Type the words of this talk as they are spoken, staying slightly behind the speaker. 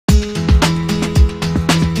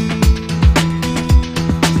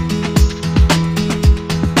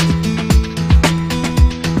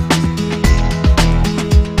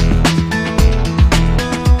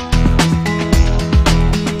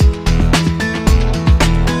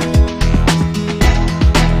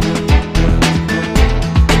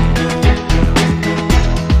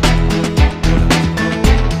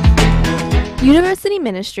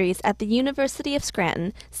Ministries at the University of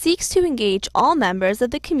Scranton seeks to engage all members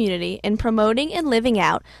of the community in promoting and living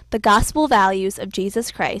out the gospel values of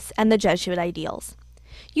Jesus Christ and the Jesuit ideals.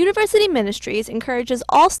 University Ministries encourages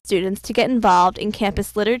all students to get involved in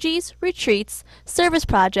campus liturgies, retreats, service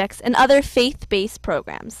projects, and other faith-based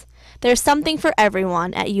programs. There's something for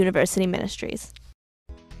everyone at University Ministries.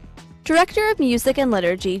 Director of Music and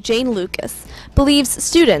Liturgy, Jane Lucas, believes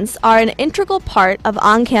students are an integral part of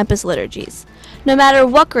on-campus liturgies. No matter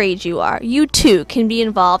what grade you are, you too can be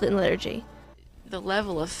involved in liturgy. The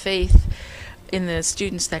level of faith in the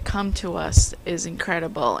students that come to us is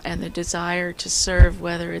incredible, and the desire to serve,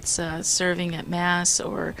 whether it's serving at Mass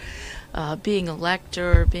or being a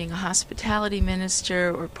lector, or being a hospitality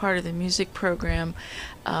minister, or part of the music program,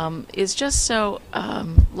 is just so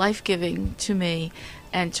life-giving to me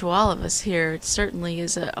and to all of us here. It certainly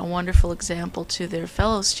is a wonderful example to their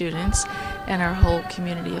fellow students and our whole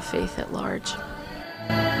community of faith at large.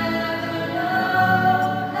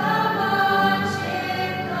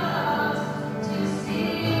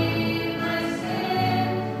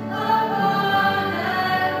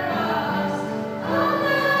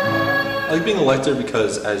 I like being a lector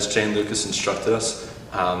because, as Jane Lucas instructed us,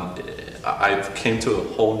 I came to a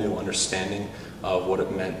whole new understanding of what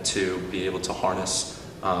it meant to be able to harness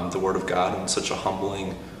the Word of God in such a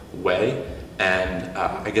humbling way. And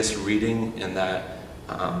I guess reading in that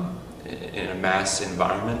in a Mass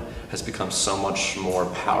environment has become so much more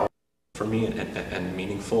powerful for me and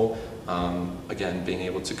meaningful. Again, being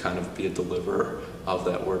able to kind of be a deliverer of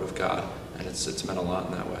that Word of God, and it's meant a lot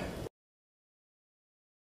in that way.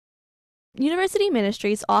 University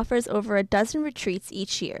Ministries offers over a dozen retreats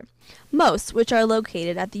each year, most which are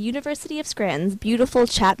located at the University of Scranton's beautiful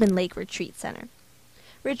Chapman Lake Retreat Center.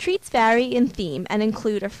 Retreats vary in theme and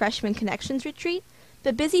include a Freshman Connections Retreat,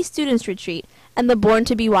 the Busy Students Retreat, and the Born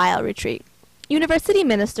to be Wild Retreat. University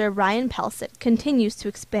Minister Ryan Pelsit continues to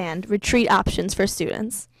expand retreat options for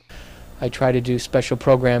students. I try to do special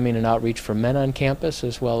programming and outreach for men on campus,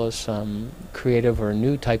 as well as some creative or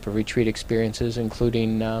new type of retreat experiences,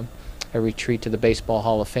 including a retreat to the Baseball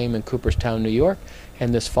Hall of Fame in Cooperstown, New York,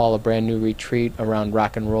 and this fall a brand new retreat around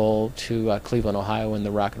rock and roll to Cleveland, Ohio in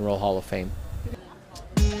the Rock and Roll Hall of Fame.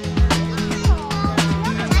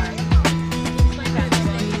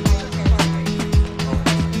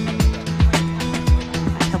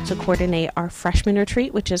 To coordinate our freshman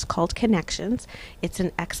retreat, which is called Connections. It's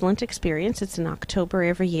an excellent experience. It's in October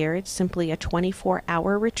every year. It's simply a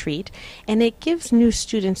 24-hour retreat, and it gives new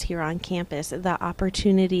students here on campus the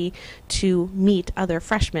opportunity to meet other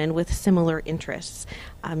freshmen with similar interests.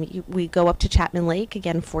 We go up to Chapman Lake,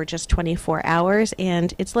 again, for just 24 hours,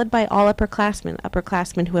 and it's led by all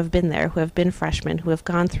upperclassmen who have been there, who have been freshmen, who have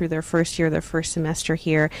gone through their first year, their first semester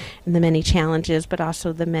here, and the many challenges, but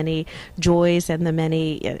also the many joys and the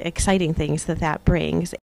many exciting things that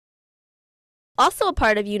brings. Also a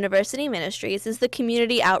part of University Ministries is the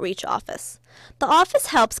Community Outreach Office. The office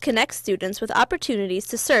helps connect students with opportunities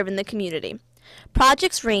to serve in the community.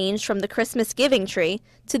 Projects range from the Christmas giving tree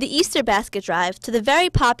to the Easter basket drive to the very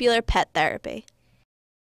popular pet therapy.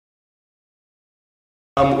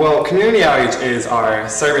 Well, community outreach is our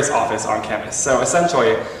service office on campus. So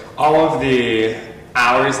essentially, all of the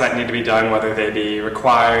hours that need to be done, whether they be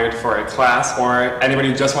required for a class or anybody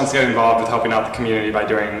who just wants to get involved with helping out the community by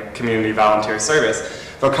doing community volunteer service,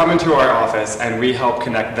 they'll come into our office and we help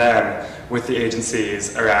connect them with the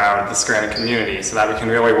agencies around the Scranton community so that we can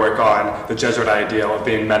really work on the Jesuit ideal of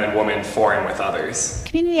being men and women for and with others.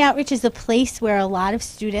 Community outreach is a place where a lot of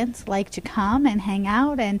students like to come and hang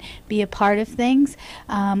out and be a part of things.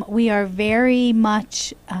 We are very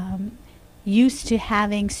much used to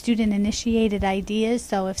having student-initiated ideas,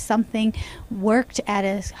 so if something worked at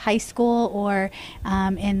a high school or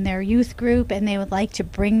in their youth group and they would like to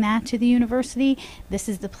bring that to the university, this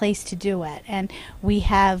is the place to do it. And we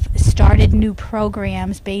have started new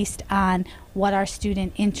programs based on what our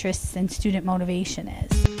student interests and student motivation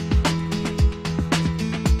is.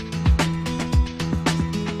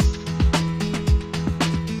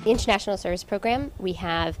 The International Service Program, we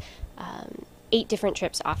have 8 different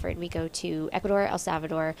trips offered. We go to Ecuador, El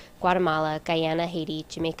Salvador, Guatemala, Guyana, Haiti,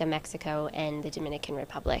 Jamaica, Mexico, and the Dominican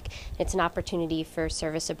Republic. It's an opportunity for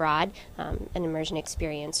service abroad, an immersion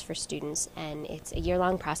experience for students, and it's a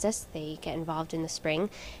year-long process. They get involved in the spring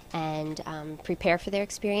and prepare for their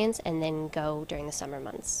experience and then go during the summer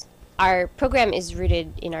months. Our program is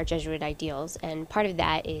rooted in our Jesuit ideals, and part of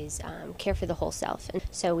that is care for the whole self. And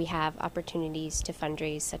so we have opportunities to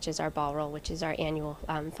fundraise, such as our ball roll, which is our annual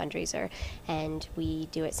fundraiser, and we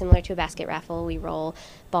do it similar to a basket raffle. We roll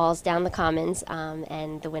balls down the commons,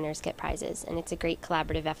 and the winners get prizes. And it's a great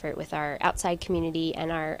collaborative effort with our outside community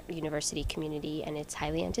and our university community, and it's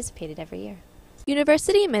highly anticipated every year.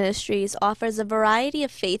 University Ministries offers a variety of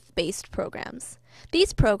faith-based programs.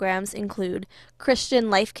 These programs include Christian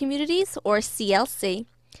Life Communities, or CLC,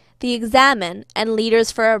 the Examine, and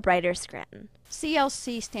Leaders for a Brighter Scranton.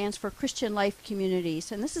 CLC stands for Christian Life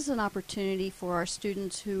Communities, and this is an opportunity for our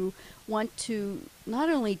students who want to not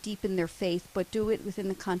only deepen their faith, but do it within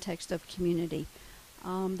the context of community.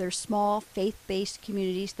 They're small, faith-based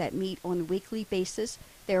communities that meet on a weekly basis.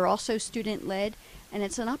 They're also student-led, and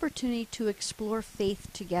it's an opportunity to explore faith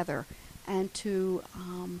together and to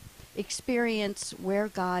experience where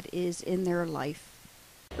God is in their life.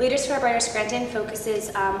 Leaders for a Brighter Scranton focuses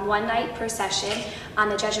one night per session on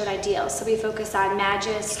the Jesuit ideals. So we focus on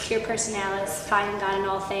Magis, Cure Personalis, Finding God in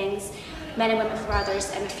All Things, Men and Women for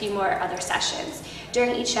Others, and a few more other sessions.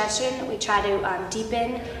 During each session, we try to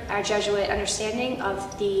deepen our Jesuit understanding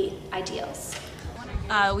of the ideals.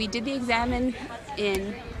 We did the Examine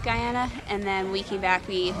in Guyana, and then we came back.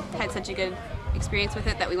 We had such a good experience with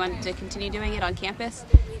it that we wanted to continue doing it on campus,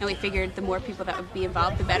 and we figured the more people that would be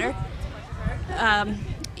involved, the better.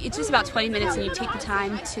 It's just about 20 minutes, and you take the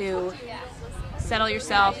time to settle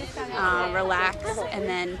yourself, relax, and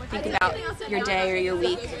then think about your day or your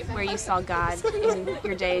week, where you saw God in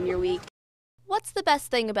your day and your week. What's the best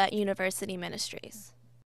thing about University Ministries?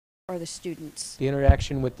 Or the students. The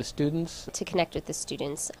interaction with the students. To connect with the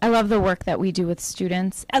students. I love the work that we do with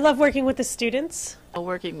students. I love working with the students.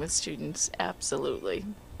 Working with students, absolutely.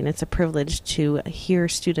 And it's a privilege to hear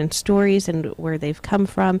student stories and where they've come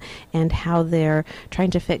from and how they're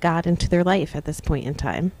trying to fit God into their life at this point in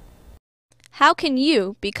time. How can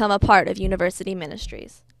you become a part of University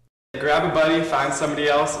Ministries? Grab a buddy, find somebody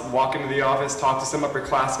else, walk into the office, talk to some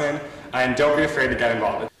upperclassmen, and don't be afraid to get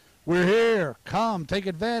involved. We're here. Come, take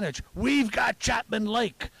advantage. We've got Chapman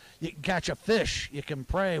Lake. You can catch a fish. You can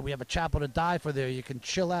pray. We have a chapel to die for there. You can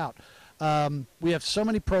chill out. We have so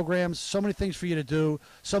many programs, so many things for you to do,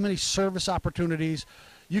 so many service opportunities.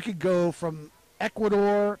 You could go from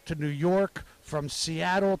Ecuador to New York, from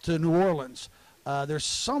Seattle to New Orleans. There's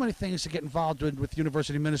so many things to get involved with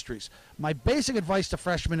University Ministries. My basic advice to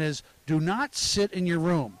freshmen is do not sit in your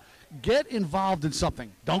room. Get involved in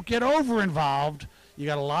something. Don't get over-involved. You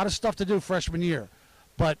got a lot of stuff to do freshman year.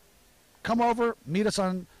 But come over, meet us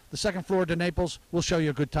on the second floor to Naples. We'll show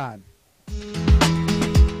you a good time.